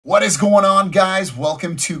What is going on, guys?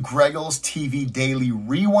 Welcome to Greggles TV Daily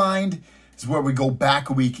Rewind. This is where we go back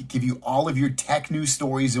a week, give you all of your tech news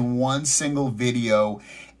stories in one single video.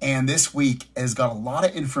 And this week has got a lot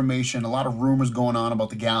of information, a lot of rumors going on about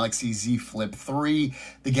the Galaxy Z Flip 3,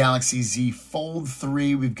 the Galaxy Z Fold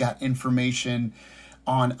 3. We've got information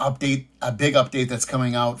on a big update that's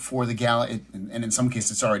coming out for the Galaxy, and in some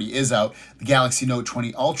cases it already is out, the Galaxy Note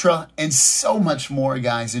 20 Ultra, and so much more,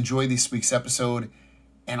 guys. Enjoy this week's episode,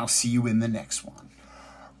 and I'll see you in the next one.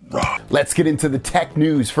 Let's get into the tech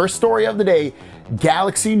news. First story of the day,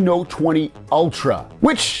 Galaxy Note 20 Ultra,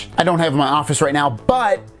 which I don't have in my office right now,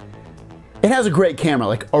 but it has a great camera,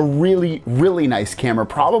 like a really, really nice camera.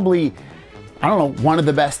 Probably, I don't know, one of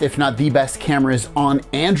the best, if not the best cameras on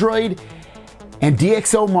Android. And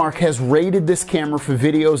DxOMark has rated this camera for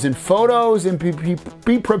videos and photos, and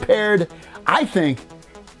be prepared, I think,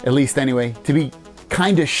 at least anyway, to be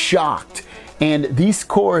kind of shocked. And these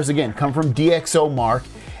scores, again, come from DxOMark,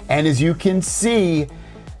 and as you can see,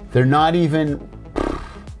 they're not even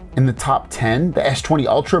in the top 10. The S20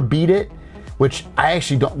 Ultra beat it, which I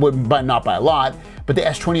actually but not by a lot, but the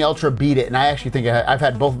S20 Ultra beat it, and I actually think I've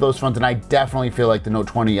had both of those phones, and I definitely feel like the Note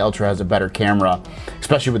 20 Ultra has a better camera,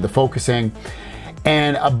 especially with the focusing.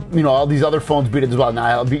 And you know, all these other phones beat it as well. Now,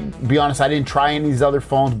 I'll be honest, I didn't try any of these other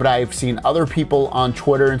phones, but I've seen other people on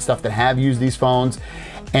Twitter and stuff that have used these phones,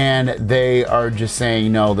 and they are just saying, you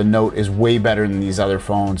know, the Note is way better than these other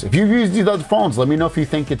phones. If you've used these other phones, let me know if you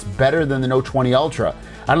think it's better than the Note 20 Ultra.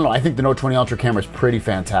 I don't know, I think the Note 20 Ultra camera is pretty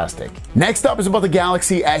fantastic. Next up is about the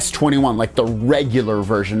Galaxy S21, like the regular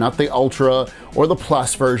version, not the Ultra or the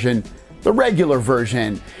Plus version, the regular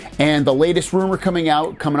version. And the latest rumor coming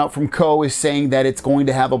out from Co is saying that it's going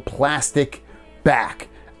to have a plastic back.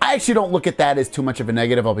 I actually don't look at that as too much of a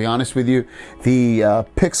negative, I'll be honest with you. The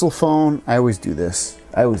Pixel phone, I always do this.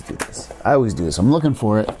 I'm looking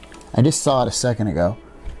for it. I just saw it a second ago.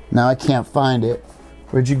 Now I can't find it.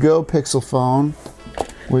 Where'd you go, Pixel phone?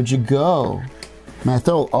 Where'd you go? Man, I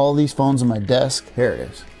throw all these phones on my desk. Here it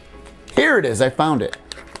is. Here it is, I found it.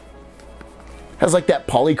 Has like that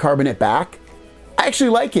polycarbonate back. I actually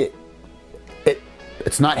like it.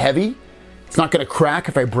 It's not heavy. It's not gonna crack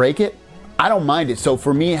if I break it. I don't mind it. So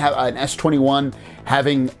for me, an S21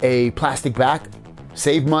 having a plastic back,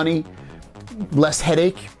 save money, less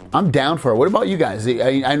headache, I'm down for it. What about you guys?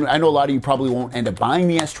 I know a lot of you probably won't end up buying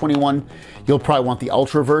the S21. You'll probably want the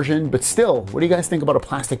Ultra version, but still, what do you guys think about a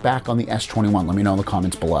plastic back on the S21? Let me know in the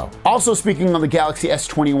comments below. Also, speaking on the Galaxy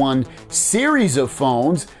S21 series of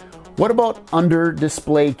phones, what about under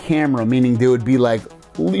display camera? Meaning there would be like,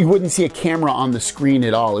 you wouldn't see a camera on the screen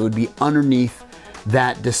at all. It would be underneath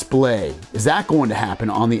that display. Is that going to happen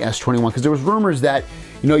on the S21? Because there was rumors that,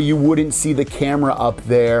 you know, you wouldn't see the camera up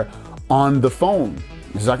there on the phone.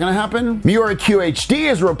 Is that going to happen? Miura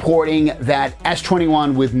QHD is reporting that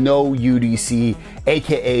S21 with no UDC,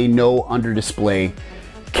 aka no under display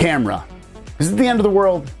camera. Is it the end of the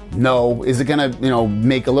world? No. Is it gonna, you know,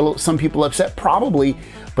 make some people upset? Probably.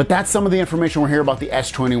 But that's some of the information we're hearing about the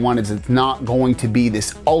S21 is it's not going to be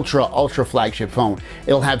this ultra flagship phone.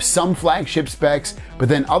 It'll have some flagship specs, but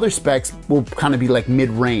then other specs will kind of be like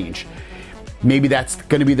mid-range. Maybe that's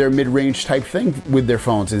gonna be their mid-range type thing with their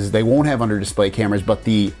phones, is they won't have under display cameras, but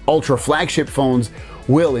the ultra flagship phones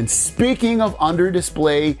will. And speaking of under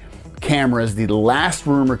display cameras, the last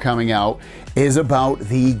rumor coming out is about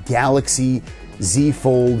the Galaxy Z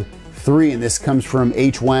Fold 3, and this comes from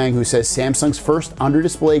H. Wang, who says Samsung's first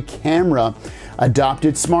under-display camera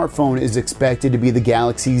adopted smartphone is expected to be the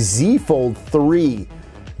Galaxy Z Fold 3,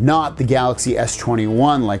 not the Galaxy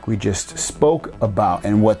S21 like we just spoke about.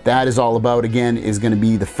 And what that is all about, again, is going to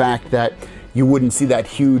be the fact that you wouldn't see that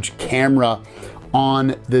huge camera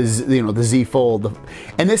on the Z Fold.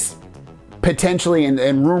 And this potentially,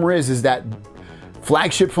 and rumor is that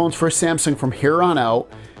flagship phones for Samsung from here on out,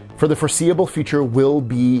 for the foreseeable future, will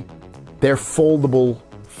be their foldable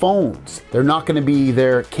phones. They're not going to be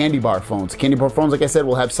their candy bar phones. Candy bar phones, like I said,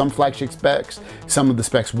 will have some flagship specs. Some of the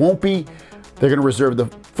specs won't be. They're going to reserve the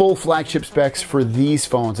full flagship specs for these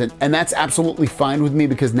phones. And that's absolutely fine with me,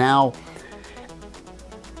 because now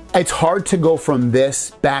it's hard to go from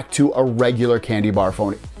this back to a regular candy bar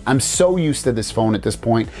phone. I'm so used to this phone at this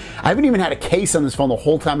point. I haven't even had a case on this phone the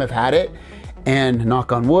whole time I've had it. And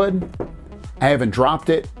knock on wood, I haven't dropped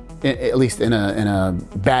it, at least in a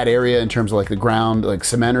bad area in terms of like the ground, like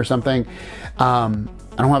cement or something. I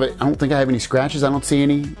don't think I have any scratches. I don't see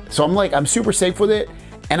any. So I'm super safe with it,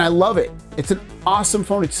 and I love it. It's an awesome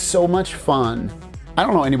phone. It's so much fun. I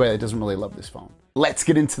don't know anybody that doesn't really love this phone. Let's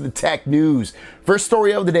get into the tech news. First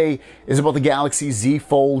story of the day is about the Galaxy Z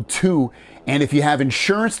Fold 2. And if you have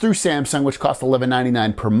insurance through Samsung, which costs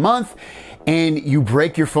 $11.99 per month, and you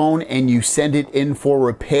break your phone and you send it in for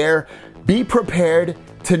repair, be prepared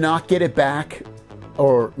to not get it back,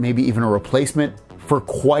 or maybe even a replacement, for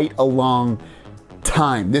quite a long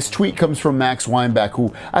time. This tweet comes from Max Weinbach,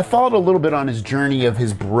 who I followed a little bit on his journey of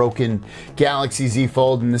his broken Galaxy Z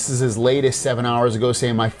Fold, and this is his latest 7 hours ago,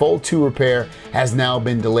 saying my Fold 2 repair has now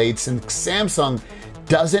been delayed since Samsung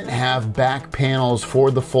doesn't have back panels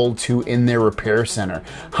for the Fold 2 in their repair center.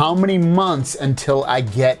 How many months until I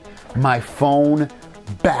get my phone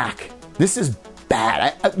back? This is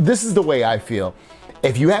bad. This is the way I feel.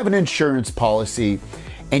 If you have an insurance policy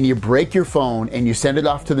and you break your phone and you send it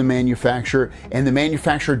off to the manufacturer and the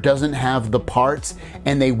manufacturer doesn't have the parts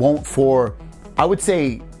and they won't for, I would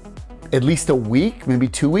say, at least a week, maybe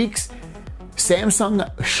 2 weeks,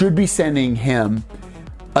 Samsung should be sending him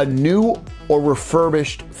a new or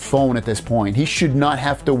refurbished phone at this point. He should not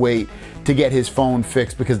have to wait to get his phone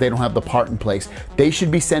fixed because they don't have the part in place. They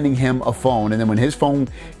should be sending him a phone, and then when his phone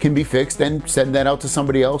can be fixed, then send that out to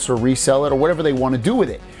somebody else or resell it or whatever they want to do with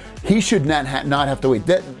it. He should not have to wait.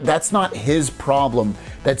 That's not his problem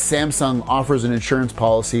that Samsung offers an insurance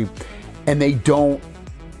policy and they don't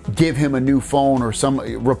give him a new phone or some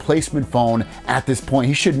replacement phone at this point.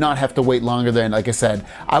 He should not have to wait longer than, like I said,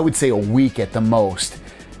 I would say a week at the most.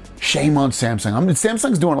 Shame on Samsung.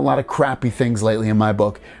 Samsung's doing a lot of crappy things lately in my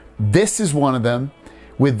book. This is one of them,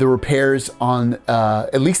 with the repairs on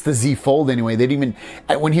at least the Z Fold anyway. They didn't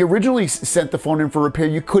even, when he originally sent the phone in for repair,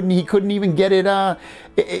 he couldn't even get it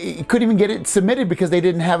submitted because they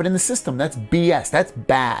didn't have it in the system. That's BS. That's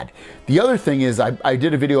bad. The other thing is, I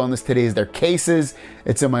did a video on this today, is their cases.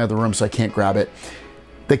 It's in my other room, so I can't grab it.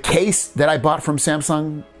 The case that I bought from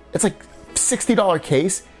Samsung, it's like $60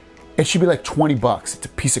 case. It should be like 20 bucks. It's a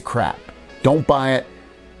piece of crap. Don't buy it.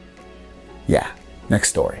 Yeah, next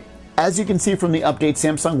story. As you can see from the update,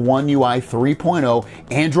 Samsung One UI 3.0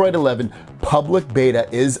 Android 11 public beta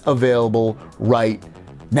is available right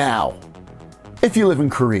now if you live in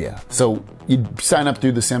Korea. So you sign up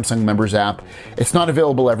through the Samsung Members app. It's not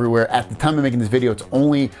available everywhere. At the time of making this video, it's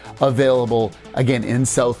only available, again, in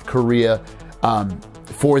South Korea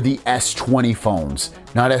for the S20 phones.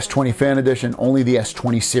 Not S20 Fan Edition, only the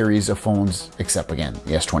S20 series of phones, except, again,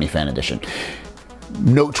 the S20 Fan Edition.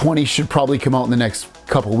 Note 20 should probably come out in the next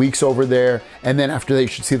couple weeks over there, and then after that you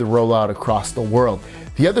should see the rollout across the world.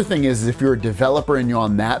 The other thing is, if you're a developer and you're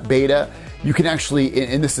on that beta, you can actually,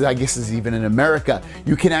 and this is, I guess, is even in America,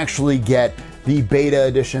 you can actually get the beta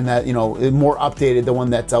edition that, you know, more updated, the one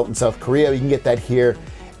that's out in South Korea. You can get that here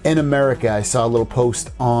in America. I saw a little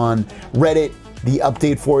post on Reddit. The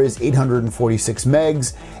update for is 846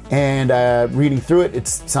 megs, and reading through it, it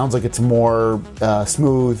sounds like it's more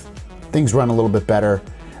smooth. Things run a little bit better.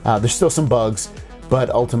 There's still some bugs, but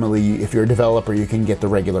ultimately, if you're a developer, you can get the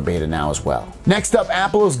regular beta now as well. Next up,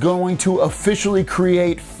 Apple is going to officially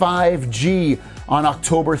create 5G on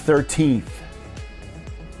October 13th.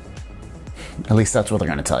 At least that's what they're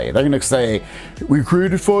gonna tell you. They're gonna say, we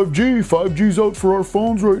created 5G, 5G's out for our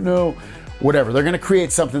phones right now. Whatever, they're gonna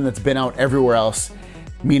create something that's been out everywhere else,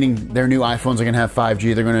 meaning their new iPhones are gonna have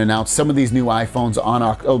 5G. They're gonna announce some of these new iPhones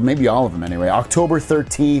on, maybe all of them anyway, October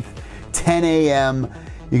 13th, 10 a.m.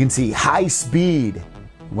 You can see high speed.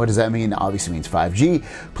 What does that mean? Obviously means 5G.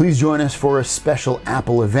 Please join us for a special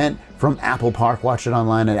Apple event from Apple Park. Watch it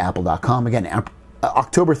online at apple.com. Again,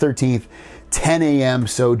 October 13th, 10 a.m.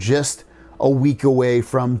 So just a week away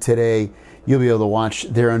from today, you'll be able to watch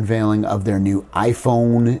their unveiling of their new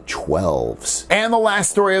iPhone 12s. And the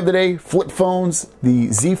last story of the day, flip phones, the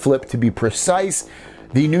Z Flip to be precise.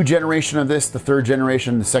 The new generation of this, the third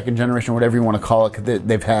generation, the second generation, whatever you want to call it,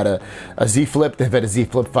 they've had a Z Flip, they've had a Z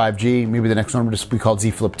Flip 5G, maybe the next one will just be called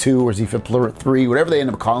Z Flip 2 or Z Flip 3, whatever they end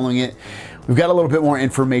up calling it. We've got a little bit more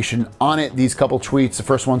information on it. These couple tweets, the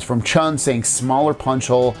first one's from Chun saying smaller punch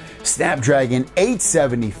hole, Snapdragon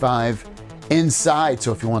 875 inside.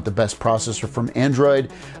 So if you want the best processor from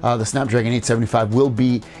Android, the Snapdragon 875 will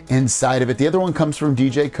be inside of it. The other one comes from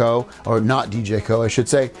DJ Co, or not DJ Co, I should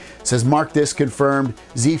say. It says, mark this confirmed.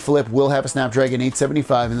 Z Flip will have a Snapdragon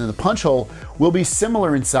 875, and then the punch hole will be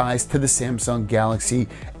similar in size to the Samsung Galaxy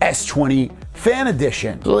S20 Fan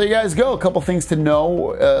Edition. So there you guys go. A couple things to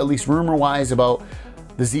know, at least rumor-wise, about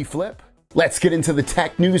the Z Flip. Let's get into the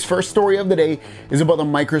tech news. First story of the day is about the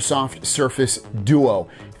Microsoft Surface Duo.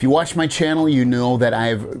 If you watch my channel, you know that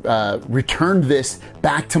I've returned this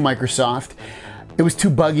back to Microsoft. It was too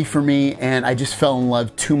buggy for me, and I just fell in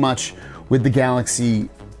love too much with the Galaxy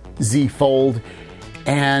Z Fold.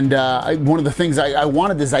 And one of the things I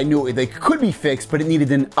wanted is I knew they could be fixed, but it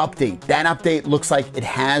needed an update. That update looks like it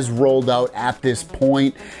has rolled out at this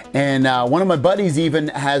point. And one of my buddies even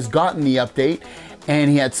has gotten the update,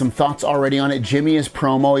 and he had some thoughts already on it. Jimmy is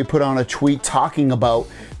promo. He put on a tweet talking about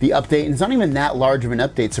the update, and it's not even that large of an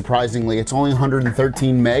update, surprisingly. It's only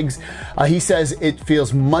 113 megs. He says it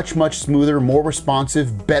feels much, much smoother, more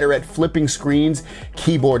responsive, better at flipping screens.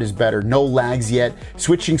 Keyboard is better, no lags yet.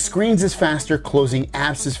 Switching screens is faster, closing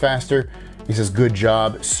apps is faster. He says, good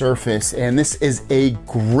job, Surface. And this is a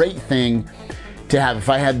great thing to have. If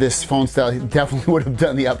I had this phone style, I definitely would have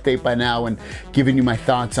done the update by now and given you my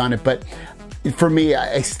thoughts on it. But for me,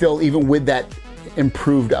 I still, even with that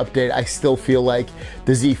improved update, I still feel like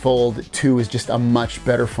the Z Fold 2 is just a much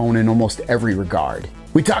better phone in almost every regard.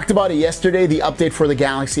 We talked about it yesterday, the update for the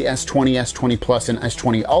Galaxy S20, S20 Plus, and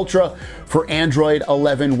S20 Ultra for Android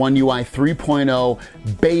 11 One UI 3.0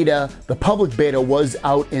 beta. The public beta was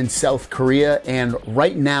out in South Korea, and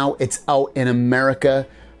right now it's out in America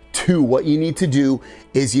too. What you need to do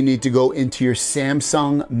is you need to go into your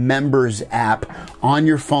Samsung Members app on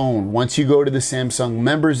your phone. Once you go to the Samsung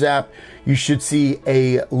Members app, you should see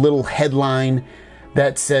a little headline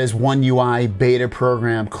that says One UI beta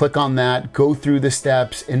program. Click on that, go through the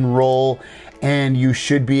steps, enroll, and you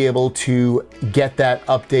should be able to get that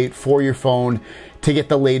update for your phone to get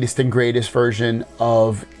the latest and greatest version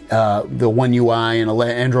of the One UI and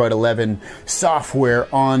Android 11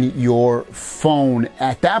 software on your phone.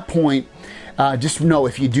 At that point, just know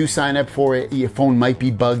if you do sign up for it, your phone might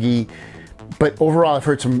be buggy. But overall, I've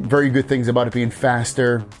heard some very good things about it being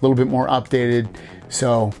faster, a little bit more updated.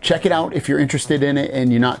 So check it out if you're interested in it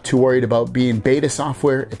and you're not too worried about being beta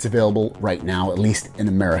software. It's available right now, at least in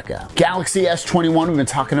America. Galaxy S21, we've been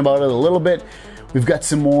talking about it a little bit. We've got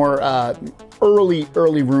some more early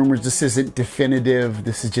rumors. This isn't definitive.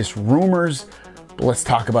 This is just rumors. But let's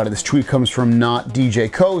talk about it. This tweet comes from Not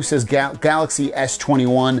DJ Co. It says Galaxy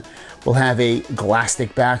S21 will have a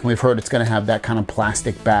Glastic back, and we've heard it's going to have that kind of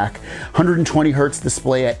plastic back. 120 hertz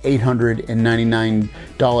display at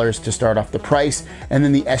 $899 to start off the price, and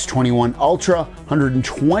then the S21 Ultra,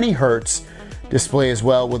 120 hertz display as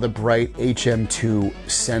well with a bright HM2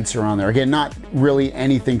 sensor on there. Again, not really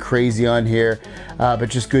anything crazy on here, but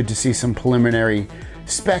just good to see some preliminary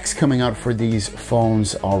specs coming out for these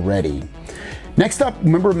phones already. Next up,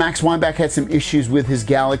 remember Max Weinbach had some issues with his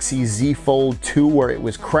Galaxy Z Fold 2 where it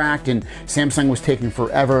was cracked and Samsung was taking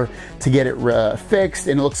forever to get it fixed,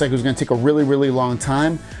 and it looks like it was going to take a really, really long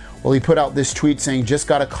time. Well, he put out this tweet saying, just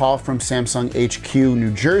got a call from Samsung HQ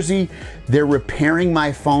New Jersey. They're repairing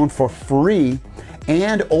my phone for free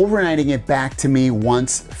and overnighting it back to me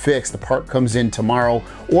once fixed. The part comes in tomorrow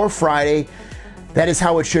or Friday. That is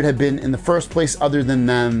how it should have been in the first place. Other than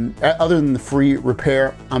the free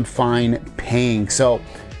repair, I'm fine paying. So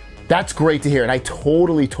that's great to hear. And I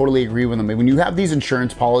totally agree with them. When you have these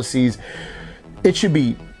insurance policies, it should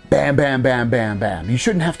be bam, bam, bam, bam, bam. You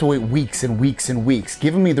shouldn't have to wait weeks and weeks and weeks.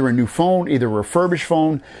 Give them either a new phone, either a refurbished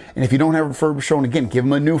phone. And if you don't have a refurbished phone, again, give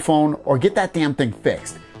them a new phone or get that damn thing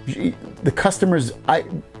fixed. The customer's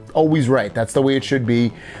always right. That's the way it should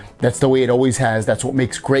be. That's the way it always has. That's what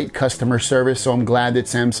makes great customer service. So I'm glad that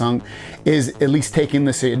Samsung is at least taking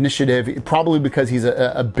this initiative, probably because he's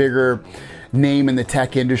a bigger name in the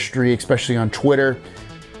tech industry, especially on Twitter.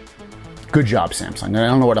 Good job, Samsung. I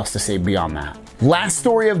don't know what else to say beyond that. Last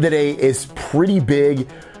story of the day is pretty big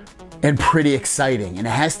and pretty exciting, and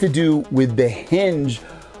it has to do with the hinge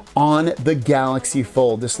on the Galaxy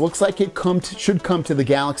Fold. This looks like it should come to the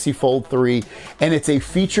Galaxy Fold 3, and it's a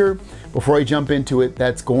feature, before I jump into it,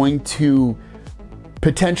 that's going to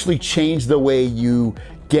potentially change the way you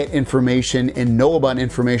get information and know about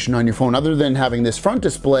information on your phone. Other than having this front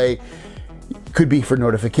display, could be for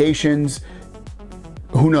notifications,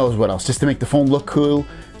 who knows what else, just to make the phone look cool.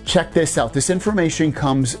 Check this out. This information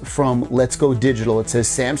comes from Let's Go Digital. It says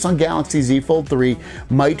Samsung Galaxy Z Fold 3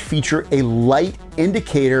 might feature a light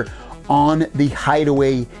indicator on the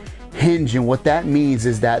hideaway hinge. And what that means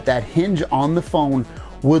is that that hinge on the phone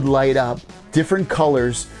would light up different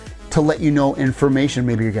colors to let you know information.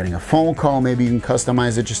 Maybe you're getting a phone call. Maybe you can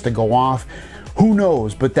customize it just to go off. Who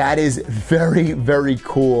knows? But that is very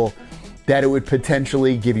cool, that it would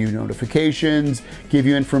potentially give you notifications, give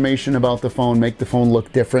you information about the phone, make the phone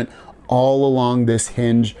look different all along this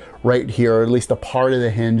hinge right here, or at least a part of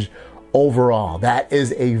the hinge overall. That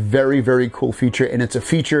is a very cool feature, and it's a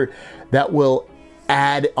feature that will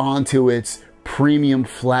add onto its premium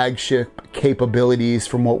flagship capabilities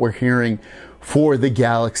from what we're hearing for the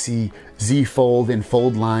Galaxy Z Fold and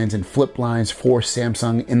Fold lines and Flip lines for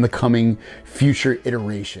Samsung in the coming future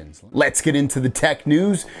iterations. Let's get into the tech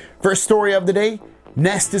news. First story of the day,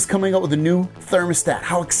 Nest is coming out with a new thermostat.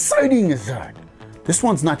 How exciting is that? This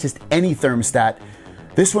one's not just any thermostat.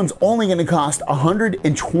 This one's only going to cost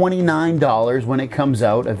 $129 when it comes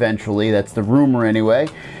out eventually. That's the rumor anyway.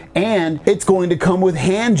 And it's going to come with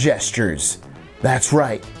hand gestures. That's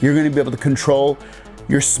right. You're going to be able to control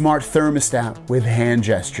your smart thermostat with hand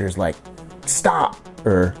gestures like stop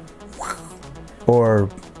or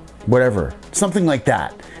whatever. Something like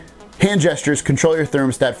that. Hand gestures control your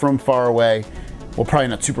thermostat from far away. Well, probably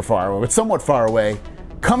not super far away, but somewhat far away.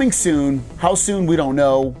 Coming soon. How soon, we don't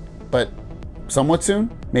know, but somewhat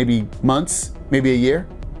soon. Maybe months, maybe a year.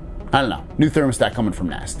 I don't know. New thermostat coming from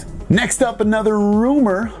Nest. Next up, another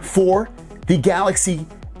rumor for the Galaxy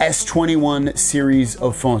S21 series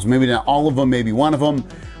of phones. Maybe not all of them, maybe one of them,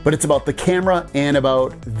 but it's about the camera and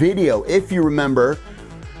about video. If you remember,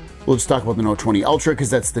 we'll just talk about the Note 20 Ultra because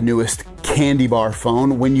that's the newest candy bar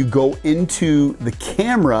phone. When you go into the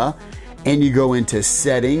camera and you go into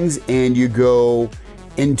settings and you go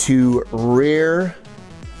into rear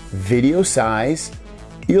video size,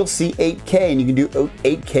 you'll see 8K, and you can do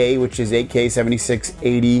 8K, which is 8K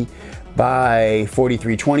 7680 by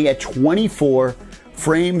 4320 at 24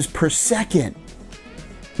 frames per second.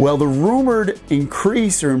 Well, the rumored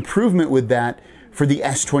increase or improvement with that for the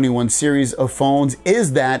S21 series of phones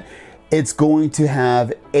is that it's going to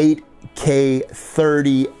have 8K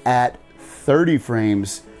 30 at 30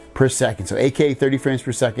 frames per second. So 8K 30 frames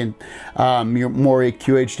per second. Maury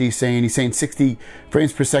QHD saying, he's saying 60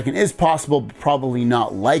 frames per second is possible, but probably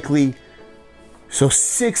not likely. So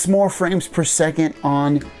 6 more frames per second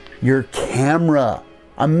on your camera.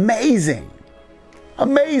 Amazing.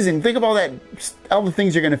 Amazing. Think of all the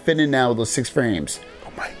things you're going to fit in now with those 6 frames.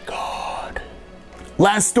 Oh my God.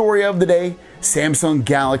 Last story of the day, Samsung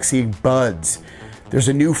Galaxy Buds. There's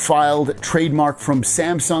a new filed trademark from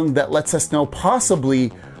Samsung that lets us know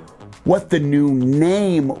possibly what the new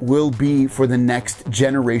name will be for the next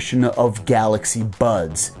generation of Galaxy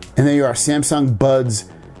Buds. And there you are, Samsung Buds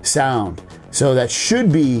Sound. So that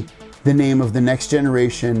should be the name of the next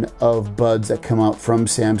generation of buds that come out from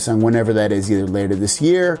Samsung, whenever that is, either later this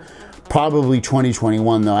year, probably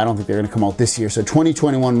 2021 though. I don't think they're gonna come out this year. So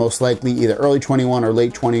 2021 most likely, either early 21 or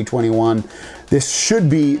late 2021. This should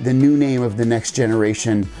be the new name of the next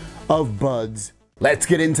generation of buds. Let's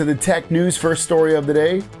get into the tech news. First story of the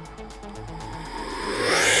day.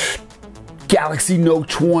 Galaxy Note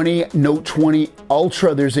 20, Note 20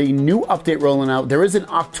 Ultra. There's a new update rolling out. There is an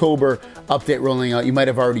October update rolling out. You might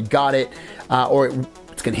have already got it, or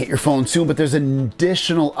it's gonna hit your phone soon, but there's an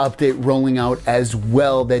additional update rolling out as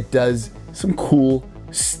well that does some cool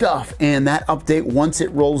stuff. And that update, once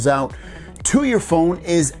it rolls out to your phone,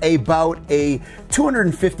 is about a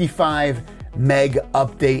 255 meg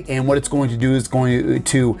update. And what it's going to do is going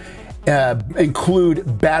to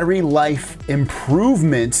include battery life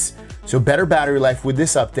improvements. So better battery life with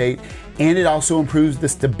this update, and it also improves the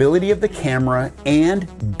stability of the camera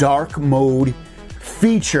and dark mode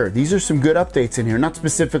feature. These are some good updates in here, not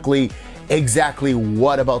specifically exactly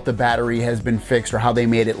what about the battery has been fixed or how they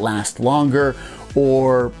made it last longer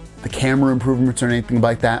or the camera improvements or anything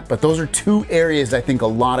like that, but those are 2 areas I think a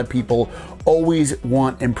lot of people always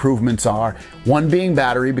want improvements are. One being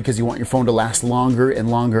battery, because you want your phone to last longer and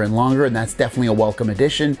longer and longer, and that's definitely a welcome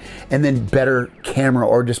addition. And then better camera,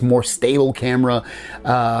 or just more stable camera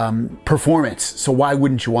performance. So why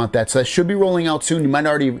wouldn't you want that? So that should be rolling out soon. You might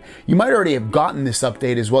already have gotten this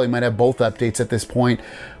update as well. You might have both updates at this point,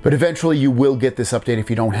 but eventually you will get this update if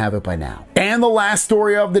you don't have it by now. And the last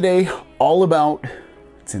story of the day, all about,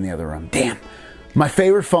 it's in the other room, damn, my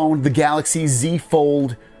favorite phone, the Galaxy Z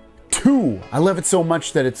Fold 2. I love it so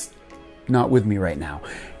much that it's not with me right now.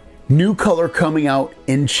 New color coming out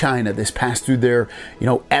in China. This passed through their,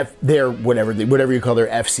 whatever you call their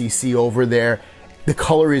FCC over there. The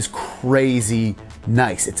color is crazy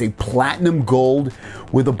nice. It's a platinum gold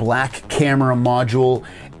with a black camera module,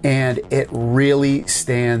 and it really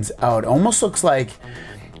stands out. It almost looks like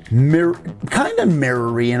kind of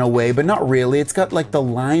mirrory in a way, but not really. It's got like the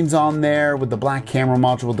lines on there with the black camera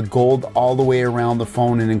module with the gold all the way around the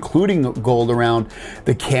phone, and including gold around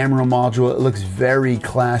the camera module. It looks very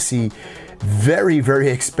classy, very, very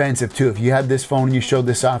expensive too. If you had this phone and you showed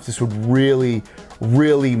this off, this would really,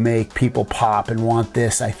 really make people pop and want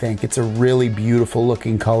this, I think. It's a really beautiful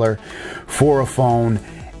looking color for a phone.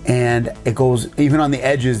 And it goes, even on the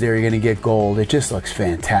edges there, you're gonna get gold. It just looks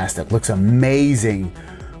fantastic, looks amazing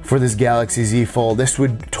for this Galaxy Z Fold. This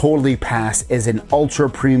would totally pass as an ultra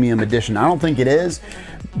premium edition. I don't think it is,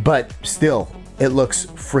 but still, it looks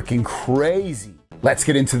freaking crazy. Let's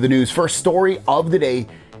get into the news. First story of the day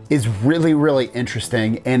is really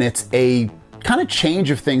interesting, and it's a kind of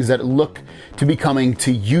change of things that look to be coming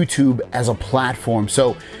to YouTube as a platform.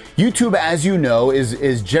 So YouTube, as you know,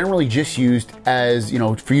 is generally just used as,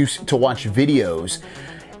 for you to watch videos.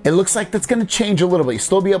 It looks like that's going to change a little bit. You'll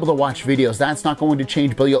still be able to watch videos. That's not going to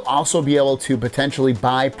change, but you'll also be able to potentially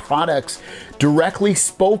buy products directly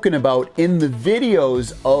spoken about in the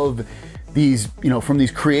videos of these, from these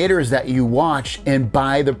creators that you watch, and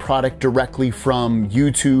buy the product directly from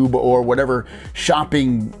YouTube or whatever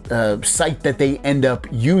shopping site that they end up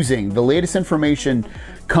using. The latest information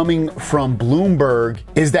coming from Bloomberg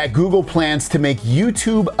is that Google plans to make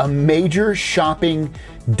YouTube a major shopping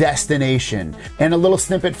destination. And a little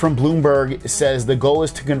snippet from Bloomberg says the goal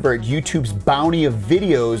is to convert YouTube's bounty of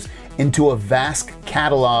videos into a vast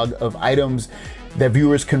catalog of items that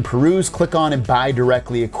viewers can peruse, click on, and buy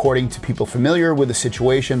directly. According to people familiar with the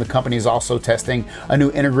situation, the company is also testing a new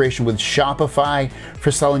integration with Shopify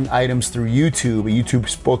for selling items through YouTube. A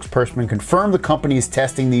YouTube spokesperson confirmed the company is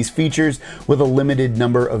testing these features with a limited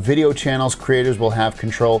number of video channels. Creators will have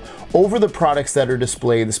control over the products that are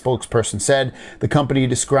displayed, the spokesperson said. The company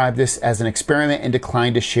described this as an experiment and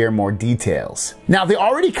declined to share more details. Now, they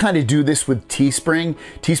already kind of do this with Teespring.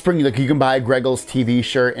 Teespring, like, you can buy a Greggles TV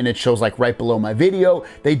shirt and it shows like right below my video.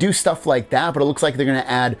 They do stuff like that, but it looks like they're going to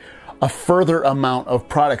add a further amount of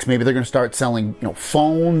products. Maybe they're going to start selling,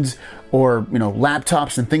 phones or,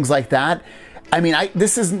 laptops and things like that. I mean,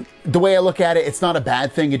 this isn't the way I look at it. It's not a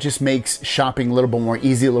bad thing. It just makes shopping a little bit more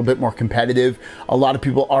easy, a little bit more competitive. A lot of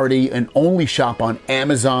people already and only shop on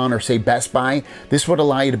Amazon or say Best Buy. This would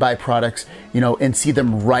allow you to buy products, and see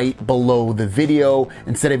them right below the video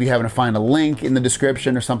instead of you having to find a link in the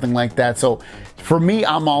description or something like that. So for me,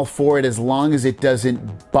 I'm all for it as long as it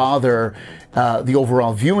doesn't bother the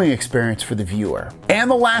overall viewing experience for the viewer. And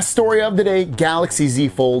the last story of the day, Galaxy Z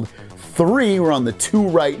Fold 3. We're on the 2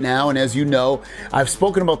 right now, and as you know, I've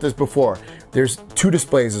spoken about this before. There's 2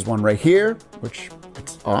 displays. There's one right here, which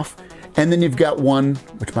it's off, and then you've got one,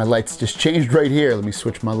 which my lights just changed right here. Let me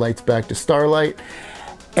switch my lights back to Starlight.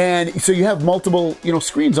 And so you have multiple,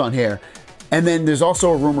 screens on here. And then there's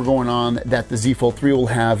also a rumor going on that the Z Fold 3 will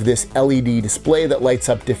have this LED display that lights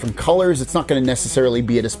up different colors. It's not going to necessarily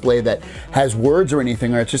be a display that has words or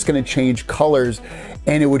anything, or it's just going to change colors,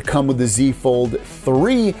 and it would come with the Z Fold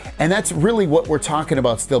 3. And that's really what we're talking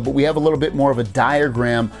about still, but we have a little bit more of a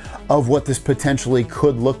diagram of what this potentially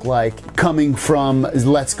could look like coming from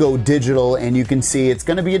Let's Go Digital. And you can see it's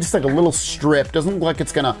going to be just like a little strip. Doesn't look like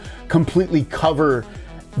it's going to completely cover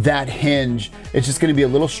that hinge. It's just going to be a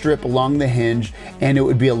little strip along the hinge, and it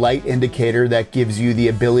would be a light indicator that gives you the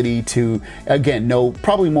ability to, again, know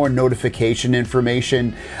probably more notification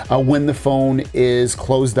information when the phone is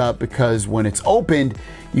closed up, because when it's opened,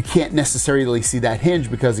 you can't necessarily see that hinge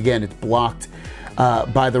because, again, it's blocked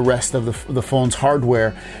by the rest of the phone's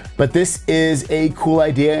hardware. But this is a cool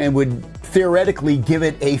idea and would theoretically give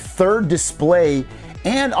it a third display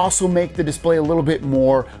and also make the display a little bit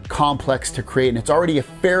more complex to create. And it's already a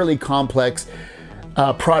fairly complex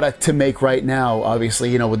product to make right now,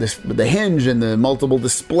 obviously, with the hinge and the multiple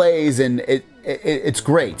displays, and it's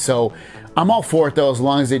great. So I'm all for it though, as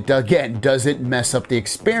long as it, again, doesn't mess up the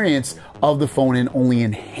experience of the phone and only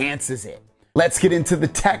enhances it. Let's get into the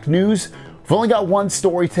tech news. We've only got one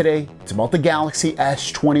story today. It's about the Galaxy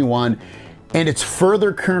S21. And it's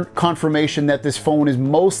further confirmation that this phone is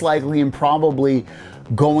most likely and probably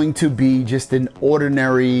going to be just an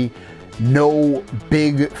ordinary, no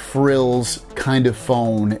big frills kind of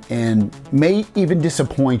phone, and may even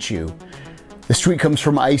disappoint you. This tweet comes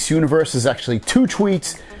from Ice Universe. There's actually 2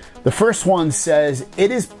 tweets. The first one says,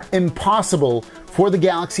 it is impossible for the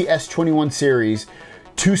Galaxy S21 series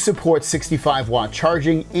to support 65-watt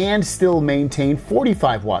charging and still maintain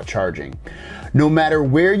 45-watt charging. No matter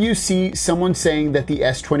where you see someone saying that the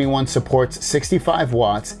S21 supports 65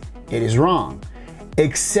 watts, it is wrong.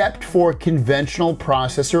 Except for conventional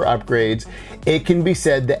processor upgrades, it can be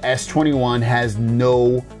said the S21 has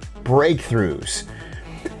no breakthroughs.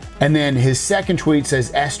 And then his second tweet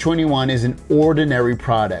says, S21 is an ordinary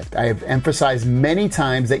product. I have emphasized many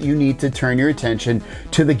times that you need to turn your attention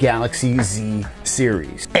to the Galaxy Z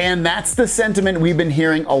series. And that's the sentiment we've been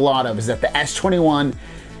hearing a lot of, is that the S21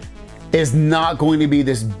 is not going to be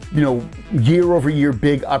this, year over year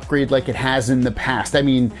big upgrade like it has in the past. I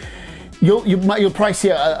mean, you'll probably see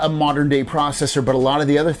a modern day processor, but a lot of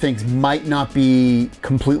the other things might not be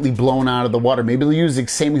completely blown out of the water. Maybe they'll use the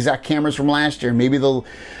same exact cameras from last year. Maybe they'll,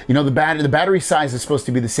 the battery size is supposed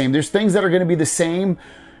to be the same. There's things that are going to be the same,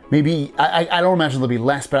 maybe, I don't imagine there'll be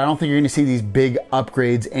less, but I don't think you're gonna see these big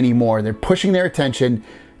upgrades anymore. They're pushing their attention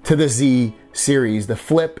to the Z series, the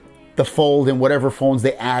Flip, the Fold, and whatever phones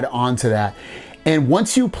they add onto that. And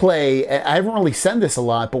once you play, I haven't really said this a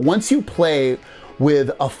lot, but once you play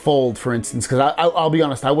with a Fold, for instance, because I'll be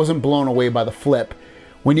honest, I wasn't blown away by the Flip.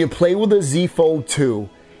 When you play with a Z Fold 2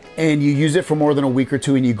 and you use it for more than a week or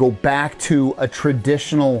two and you go back to a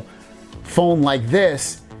traditional phone like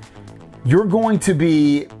this, you're going to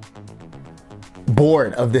be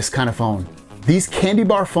bored of this kind of phone. These candy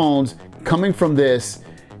bar phones coming from this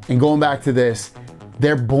and going back to this,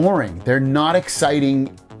 they're boring. They're not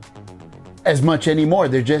exciting as much anymore.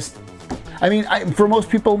 They're just, I mean, for most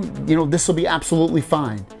people, you know, this will be absolutely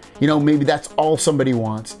fine. You know, maybe that's all somebody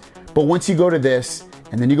wants. But once you go to this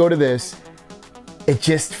and then you go to this, it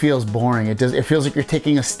just feels boring. It feels like you're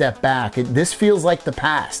taking a step back. This feels like the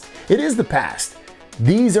past. It is the past.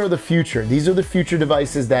 These are the future. These are the future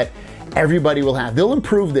devices that everybody will have. They'll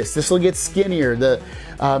improve this. This will get skinnier.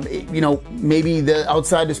 You know, maybe the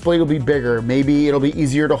outside display will be bigger. Maybe it'll be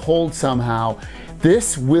easier to hold somehow.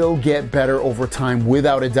 This will get better over time,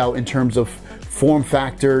 without a doubt, in terms of form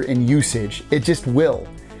factor and usage. It just will.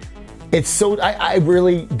 It's so, I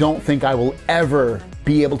really don't think I will ever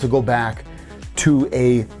be able to go back to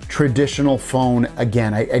a traditional phone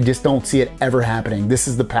again. I just don't see it ever happening. This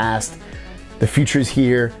is the past. The future's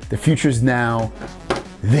here. The future's now.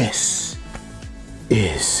 This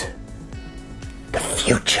is the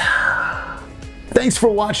future. Thanks for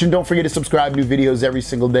watching. Don't forget to subscribe. New videos every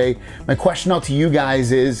single day. My question out to you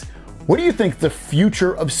guys is, what do you think the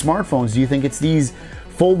future of smartphones? Do you think it's these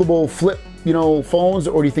foldable flip, you know, phones,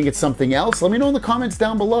 or do you think it's something else? Let me know in the comments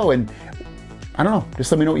down below, and I don't know,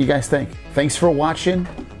 just let me know what you guys think. Thanks for watching.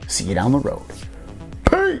 See you down the road.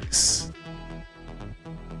 Peace.